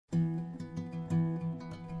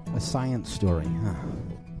A science story, huh?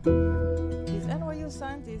 These NYU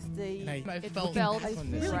scientists, I felt right.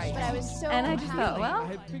 But I was so And I just thought, happy. well, I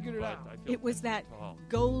had figured it out It was that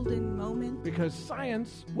golden moment. because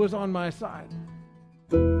science was on my side.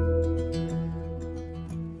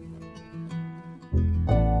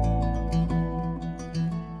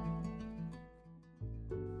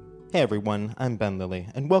 Hey everyone, I'm Ben Lilly,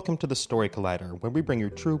 and welcome to the Story Collider, where we bring you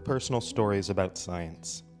true personal stories about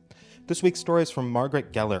science. This week's story is from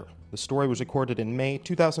Margaret Geller. The story was recorded in May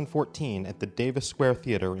 2014 at the Davis Square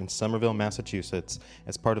Theater in Somerville, Massachusetts,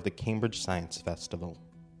 as part of the Cambridge Science Festival.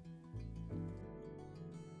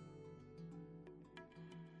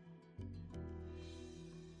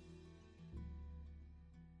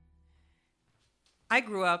 I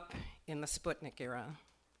grew up in the Sputnik era.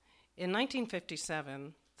 In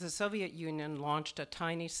 1957, the Soviet Union launched a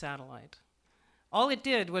tiny satellite. All it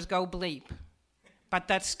did was go bleep, but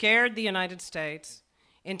that scared the United States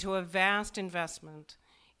into a vast investment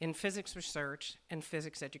in physics research and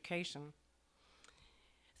physics education.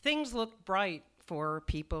 Things looked bright for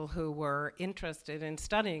people who were interested in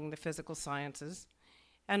studying the physical sciences,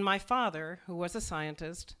 and my father, who was a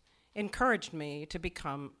scientist, encouraged me to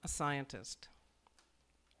become a scientist.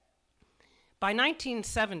 By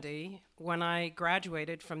 1970, when I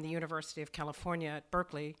graduated from the University of California at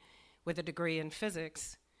Berkeley with a degree in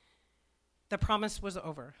physics, the promise was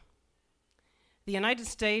over. The United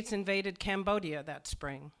States invaded Cambodia that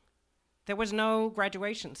spring. There was no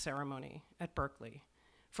graduation ceremony at Berkeley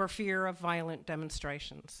for fear of violent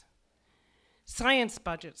demonstrations. Science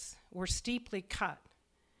budgets were steeply cut.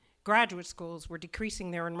 Graduate schools were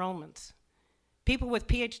decreasing their enrollments. People with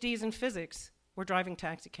PhDs in physics were driving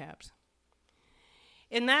taxicabs.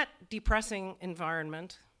 In that depressing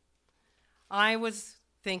environment, I was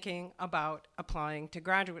thinking about applying to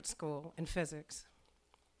graduate school in physics.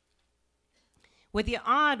 With the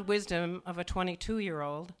odd wisdom of a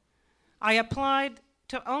 22-year-old, I applied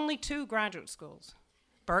to only two graduate schools,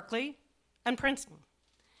 Berkeley and Princeton.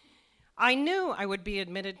 I knew I would be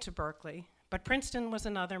admitted to Berkeley, but Princeton was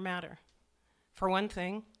another matter. For one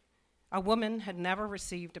thing, a woman had never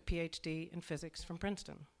received a PhD in physics from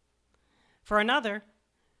Princeton. For another,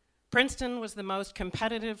 Princeton was the most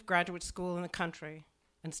competitive graduate school in the country,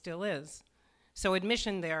 and still is, so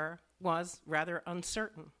admission there was rather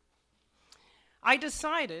uncertain. I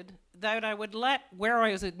decided that I would let where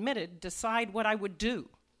I was admitted decide what I would do.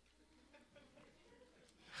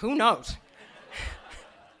 Who knows?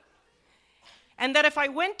 And that if I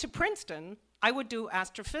went to Princeton, I would do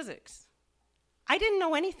astrophysics. I didn't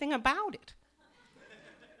know anything about it.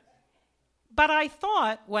 But I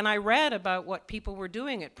thought, when I read about what people were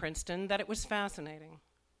doing at Princeton, that it was fascinating.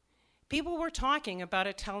 People were talking about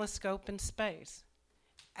a telescope in space,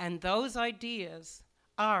 and those ideas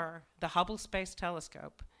are the Hubble Space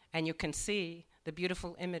Telescope, and you can see the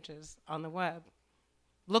beautiful images on the web.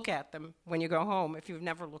 Look at them when you go home if you've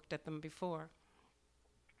never looked at them before.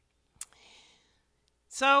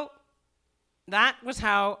 So that was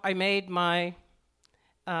how I made my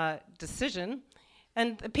decision.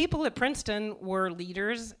 And the people at Princeton were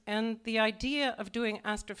leaders, and the idea of doing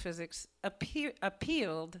astrophysics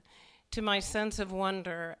appealed to my sense of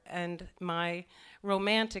wonder and my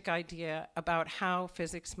romantic idea about how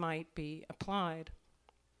physics might be applied.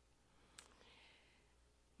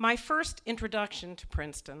 My first introduction to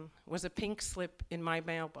Princeton was a pink slip in my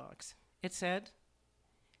mailbox. It said,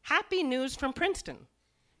 "Happy news from Princeton.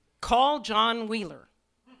 Call John Wheeler."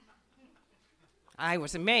 I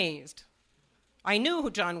was amazed. I knew who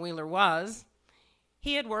John Wheeler was.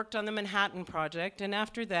 He had worked on the Manhattan Project, and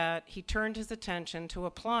after that, he turned his attention to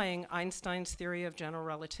applying Einstein's theory of general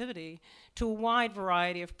relativity to a wide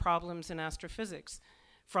variety of problems in astrophysics,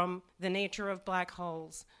 from the nature of black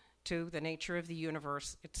holes to the nature of the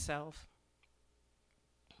universe itself.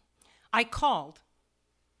 I called.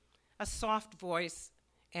 A soft voice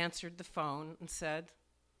answered the phone and said,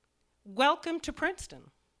 "Welcome to Princeton."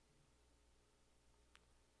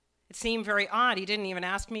 It seemed very odd. He didn't even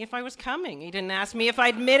ask me if I was coming. He didn't ask me if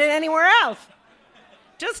I'd admitted anywhere else.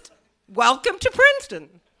 Just, "Welcome to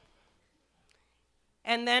Princeton."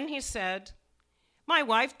 And then he said, "My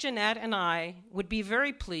wife Jeanette and I would be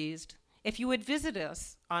very pleased if you would visit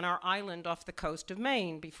us on our island off the coast of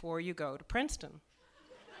Maine before you go to Princeton."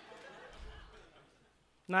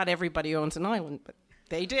 Not everybody owns an island, but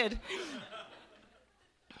they did.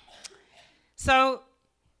 So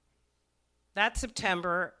that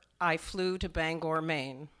September, I flew to Bangor,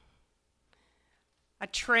 Maine. A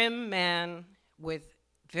trim man with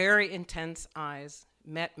very intense eyes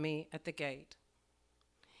met me at the gate.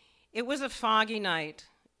 It was a foggy night,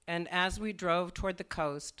 and as we drove toward the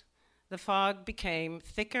coast, the fog became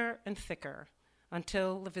thicker and thicker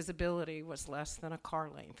until the visibility was less than a car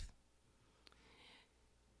length.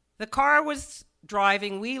 The car was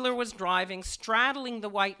driving, Wheeler was driving, straddling the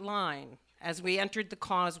white line as we entered the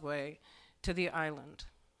causeway to the island.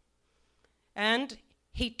 And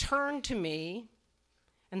he turned to me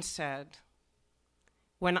and said,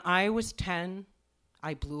 "When I was 10,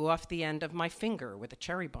 I blew off the end of my finger with a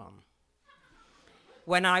cherry bomb.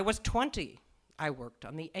 When I was 20, I worked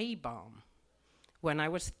on the A bomb. When I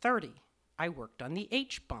was 30, I worked on the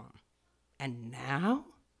H bomb. And now,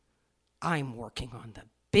 I'm working on the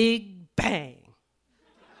Big Bang."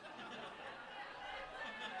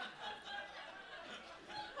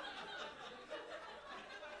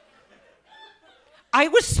 I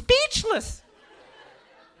was speechless,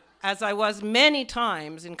 as I was many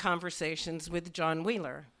times in conversations with John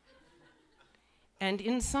Wheeler. And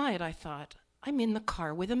inside I thought, I'm in the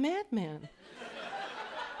car with a madman.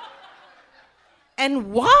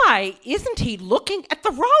 And why isn't he looking at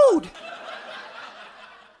the road?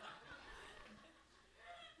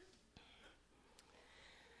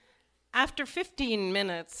 After 15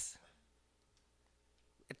 minutes,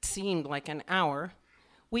 it seemed like an hour,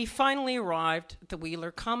 we finally arrived at the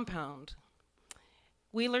Wheeler compound.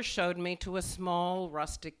 Wheeler showed me to a small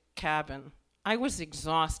rustic cabin. I was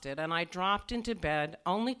exhausted, and I dropped into bed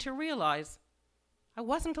only to realize I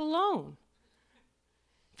wasn't alone.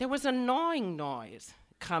 There was a gnawing noise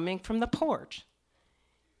coming from the porch.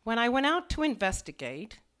 When I went out to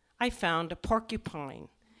investigate, I found a porcupine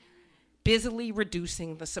busily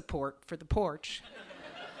reducing the support for the porch.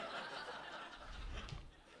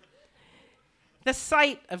 The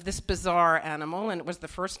sight of this bizarre animal, and it was the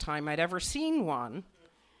first time I'd ever seen one,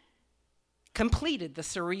 completed the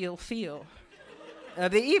surreal feel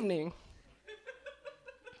of the evening.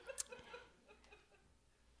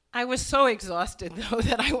 I was so exhausted, though,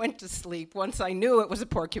 that I went to sleep. Once I knew it was a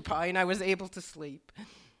porcupine, I was able to sleep.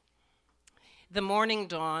 The morning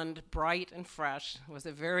dawned bright and fresh. It was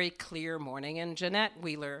a very clear morning, and Jeanette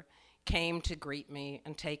Wheeler came to greet me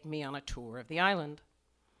and take me on a tour of the island.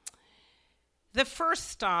 The first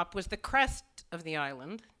stop was the crest of the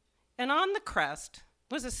island, and on the crest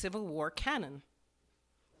was a Civil War cannon,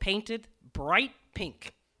 painted bright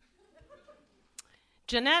pink.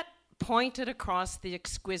 Jeanette pointed across the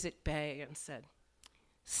exquisite bay and said,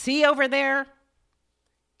 "See over there?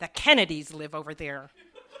 The Kennedys live over there.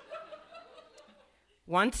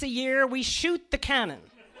 Once a year, we shoot the cannon.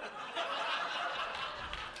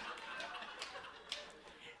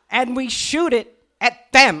 And we shoot it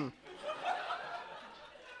at them.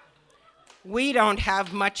 We don't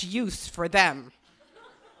have much use for them."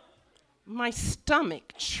 My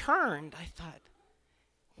stomach churned. I thought,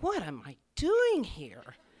 what am I doing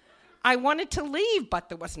here? I wanted to leave, but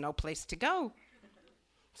there was no place to go.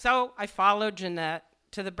 So I followed Jeanette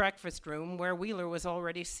to the breakfast room where Wheeler was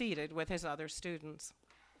already seated with his other students.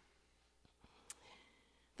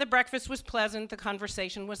 The breakfast was pleasant, the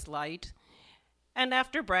conversation was light, and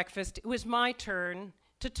after breakfast, it was my turn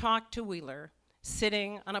to talk to Wheeler,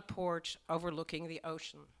 sitting on a porch overlooking the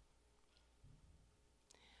ocean.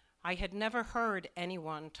 I had never heard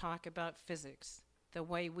anyone talk about physics the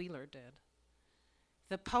way Wheeler did.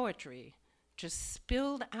 The poetry just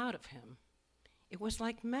spilled out of him. It was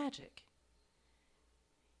like magic.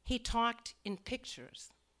 He talked in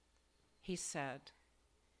pictures. He said,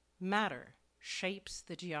 "Matter shapes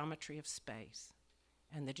the geometry of space,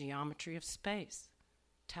 and the geometry of space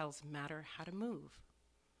tells matter how to move."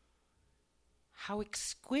 How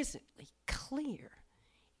exquisitely clear.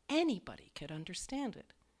 Anybody could understand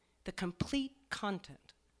it. The complete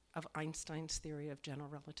content of Einstein's theory of general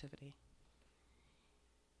relativity.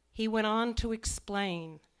 He went on to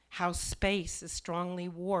explain how space is strongly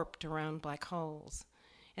warped around black holes,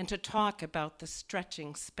 and to talk about the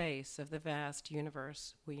stretching space of the vast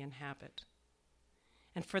universe we inhabit.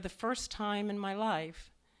 And for the first time in my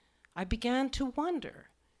life, I began to wonder,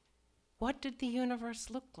 what did the universe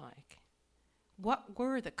look like? What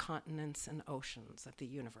were the continents and oceans of the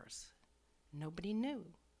universe? Nobody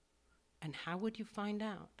knew. And how would you find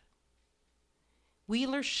out?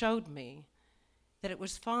 Wheeler showed me that it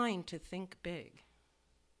was fine to think big.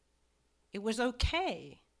 It was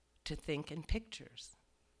okay to think in pictures.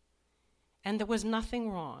 And there was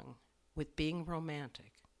nothing wrong with being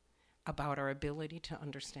romantic about our ability to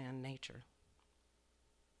understand nature.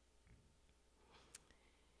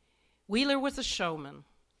 Wheeler was a showman.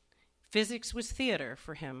 Physics was theater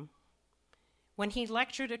for him. When he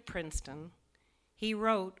lectured at Princeton, he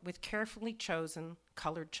wrote with carefully chosen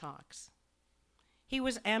colored chalks. He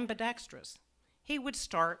was ambidextrous. He would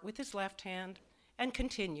start with his left hand and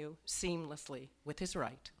continue seamlessly with his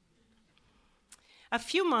right. A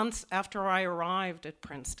few months after I arrived at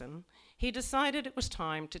Princeton, he decided it was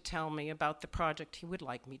time to tell me about the project he would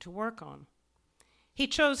like me to work on. He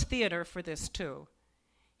chose theater for this too.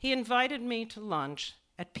 He invited me to lunch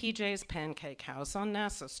at PJ's Pancake House on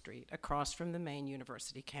Nassau Street, across from the main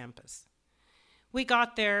university campus. We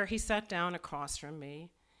got there, he sat down across from me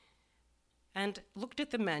and looked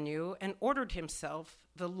at the menu and ordered himself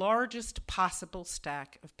the largest possible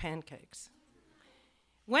stack of pancakes.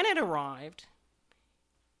 When it arrived,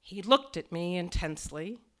 he looked at me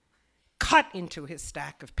intensely, cut into his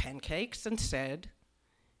stack of pancakes, and said,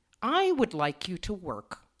 "I would like you to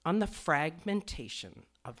work on the fragmentation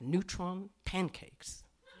of neutron pancakes."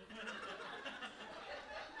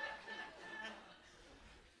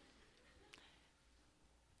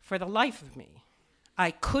 For the life of me,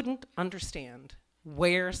 I couldn't understand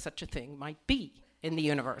where such a thing might be in the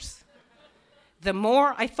universe. The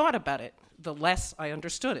more I thought about it, the less I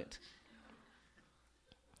understood it.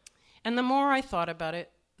 And the more I thought about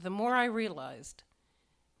it, the more I realized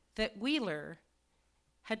that Wheeler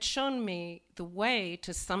had shown me the way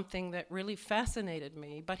to something that really fascinated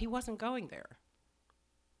me, but he wasn't going there.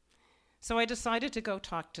 So I decided to go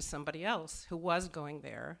talk to somebody else who was going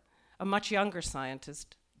there, a much younger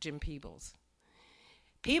scientist, Jim Peebles.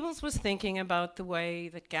 Peebles was thinking about the way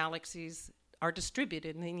that galaxies are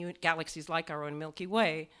distributed, galaxies like our own Milky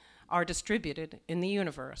Way are distributed in the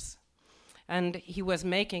universe. And he was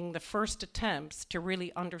making the first attempts to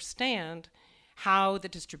really understand how the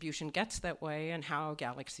distribution gets that way and how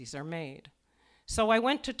galaxies are made. So I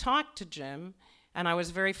went to talk to Jim, and I was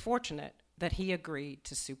very fortunate that he agreed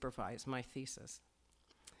to supervise my thesis.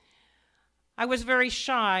 I was very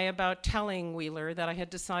shy about telling Wheeler that I had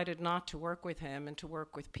decided not to work with him and to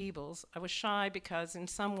work with Peebles. I was shy because in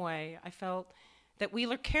some way I felt that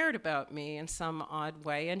Wheeler cared about me in some odd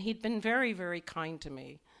way, and he'd been very, very kind to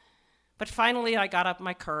me. But finally I got up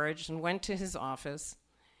my courage and went to his office,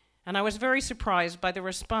 and I was very surprised by the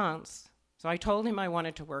response. So I told him I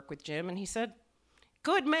wanted to work with Jim, and he said,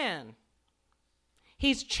 "Good man.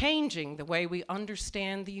 He's changing the way we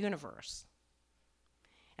understand the universe."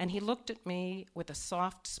 And he looked at me with a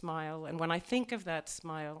soft smile, and when I think of that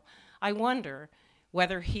smile, I wonder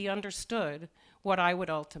whether he understood what I would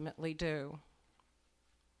ultimately do.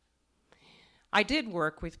 I did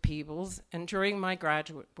work with Peebles, and during my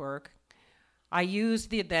graduate work, I used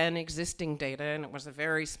the then existing data, and it was a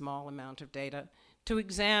very small amount of data, to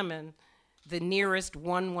examine the nearest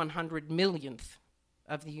 1/100 millionth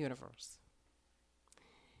of the universe.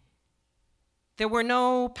 There were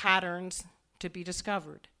no patterns to be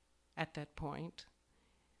discovered at that point.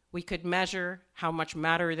 We could measure how much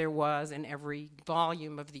matter there was in every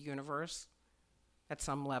volume of the universe at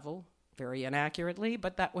some level, very inaccurately,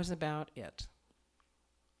 but that was about it.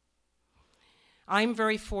 I'm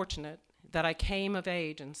very fortunate that I came of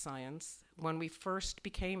age in science when we first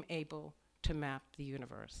became able to map the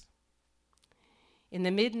universe. In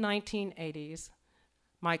the mid-1980s,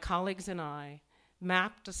 my colleagues and I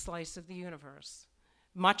mapped a slice of the universe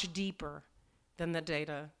much deeper than the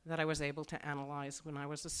data that I was able to analyze when I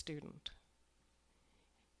was a student.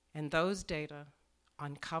 And those data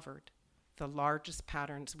uncovered the largest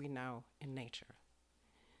patterns we know in nature.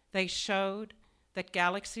 They showed that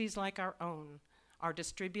galaxies like our own are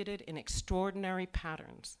distributed in extraordinary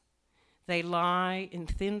patterns. They lie in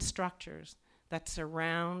thin structures that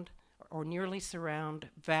surround or nearly surround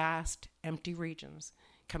vast empty regions,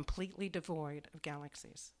 completely devoid of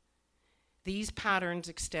galaxies. These patterns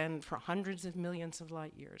extend for hundreds of millions of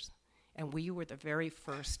light years, and we were the very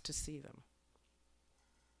first to see them.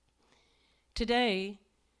 Today,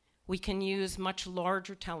 we can use much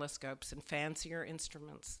larger telescopes and fancier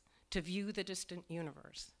instruments to view the distant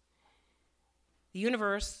universe. The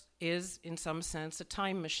universe is, in some sense, a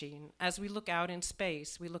time machine. As we look out in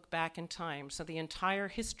space, we look back in time, so the entire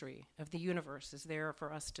history of the universe is there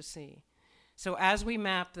for us to see. So as we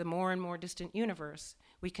map the more and more distant universe,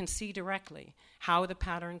 we can see directly how the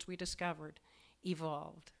patterns we discovered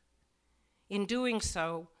evolved. In doing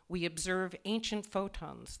so, we observe ancient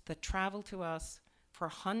photons that travel to us for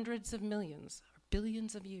hundreds of millions or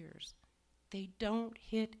billions of years. They don't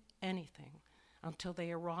hit anything until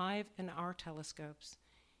they arrive in our telescopes,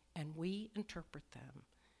 and we interpret them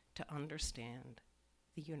to understand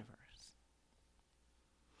the universe.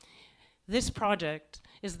 This project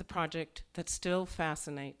is the project that still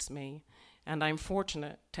fascinates me, and I'm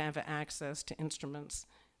fortunate to have access to instruments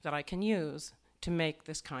that I can use to make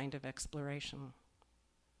this kind of exploration.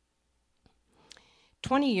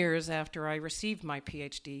 20 years after I received my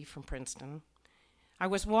PhD from Princeton, I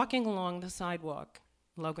was walking along the sidewalk,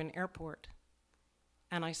 Logan Airport,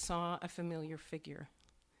 and I saw a familiar figure.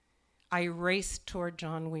 I raced toward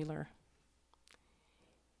John Wheeler.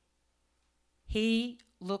 He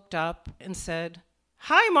looked up and said,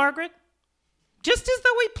 "Hi, Margaret," just as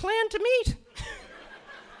though we planned to meet.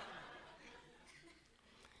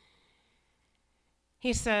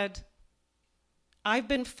 He said, "I've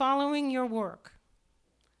been following your work.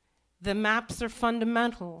 The maps are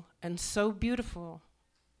fundamental and so beautiful.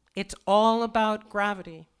 It's all about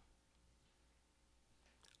gravity."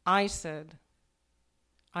 I said,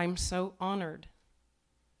 "I'm so honored.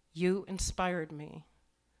 You inspired me."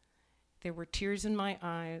 There were tears in my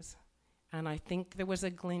eyes, and I think there was a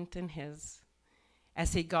glint in his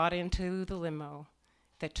as he got into the limo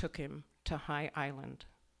that took him to High Island.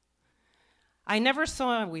 I never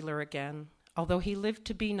saw Wheeler again, although he lived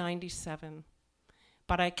to be 97.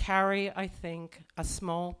 But I carry, I think, a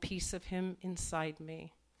small piece of him inside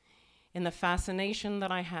me, in the fascination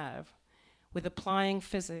that I have with applying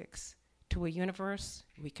physics to a universe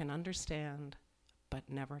we can understand but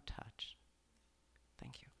never touch.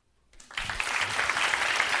 Thank you.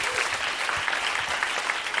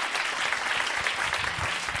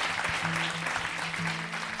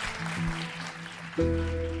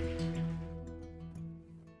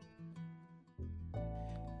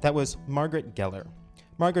 That was Margaret Geller.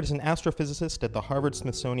 Margaret is an astrophysicist at the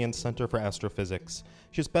Harvard-Smithsonian Center for Astrophysics.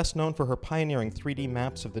 She is best known for her pioneering 3D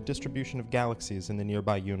maps of the distribution of galaxies in the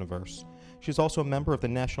nearby universe. She is also a member of the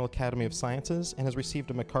National Academy of Sciences and has received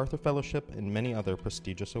a MacArthur Fellowship and many other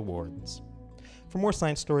prestigious awards. For more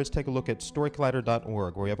science stories, take a look at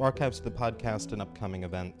storycollider.org, where we have archives of the podcast and upcoming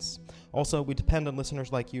events. Also, we depend on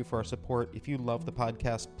listeners like you for our support. If you love the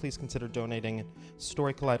podcast, please consider donating at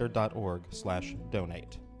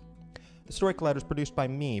storycollider.org/donate. The Story Collider is produced by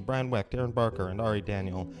me, Brian Wecht, Aaron Barker, and Ari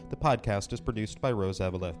Daniel. The podcast is produced by Rose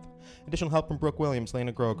Eveleth. Additional help from Brooke Williams,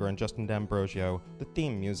 Lena Groger, and Justin D'Ambrosio. The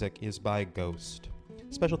theme music is by Ghost.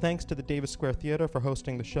 Special thanks to the Davis Square Theater for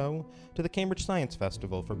hosting the show, to the Cambridge Science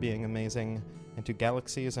Festival for being amazing, and to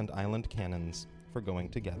Galaxies and Island Cannons for going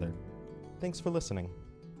together. Thanks for listening.